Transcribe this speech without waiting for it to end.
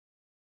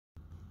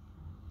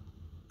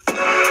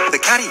The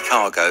Caddy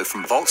Cargo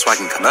from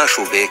Volkswagen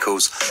Commercial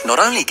Vehicles not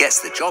only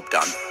gets the job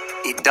done,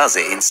 it does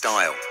it in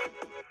style.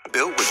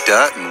 Built with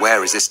dirt and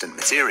wear-resistant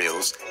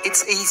materials,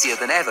 it's easier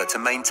than ever to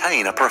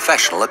maintain a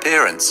professional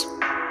appearance.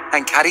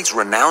 And Caddy's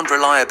renowned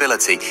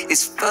reliability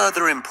is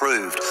further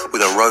improved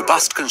with a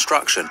robust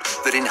construction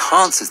that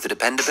enhances the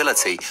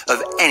dependability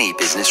of any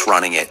business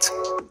running it.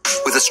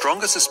 With a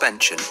stronger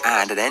suspension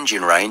and an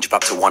engine range of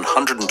up to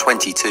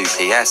 122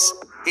 PS,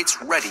 it's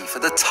ready for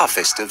the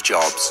toughest of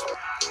jobs.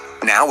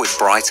 Now with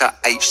brighter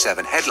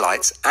H7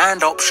 headlights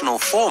and optional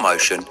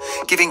 4Motion,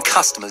 giving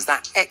customers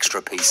that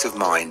extra peace of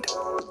mind.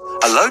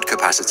 A load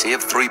capacity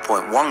of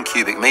 3.1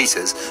 cubic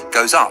meters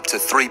goes up to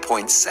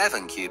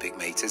 3.7 cubic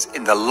meters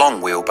in the long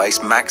wheelbase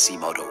Maxi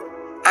model.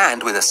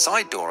 And with a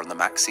side door on the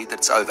Maxi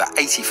that's over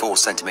 84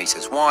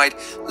 centimeters wide,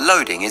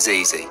 loading is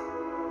easy.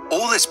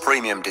 All this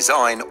premium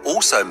design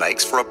also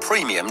makes for a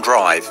premium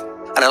drive.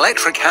 An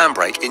electric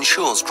handbrake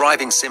ensures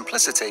driving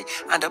simplicity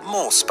and a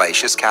more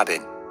spacious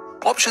cabin.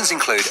 Options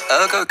include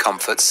Ergo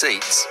Comfort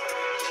seats.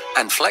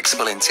 And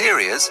flexible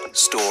interiors,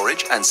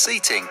 storage and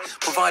seating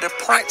provide a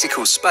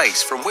practical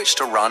space from which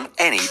to run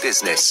any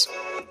business.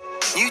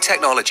 New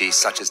technologies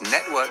such as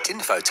networked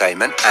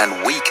infotainment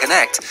and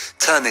WeConnect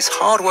turn this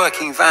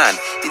hard-working van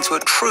into a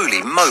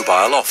truly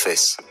mobile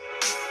office.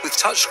 With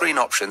touchscreen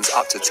options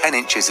up to 10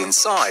 inches in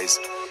size,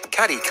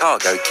 Caddy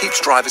Cargo keeps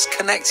drivers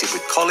connected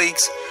with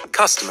colleagues,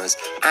 customers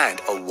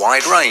and a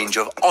wide range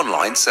of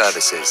online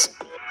services.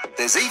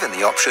 There's even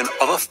the option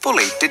of a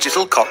fully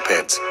digital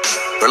cockpit.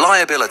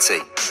 Reliability,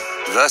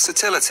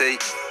 versatility,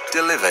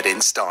 delivered in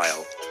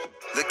style.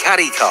 The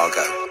Caddy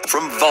Cargo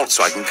from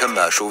Volkswagen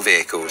Commercial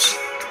Vehicles.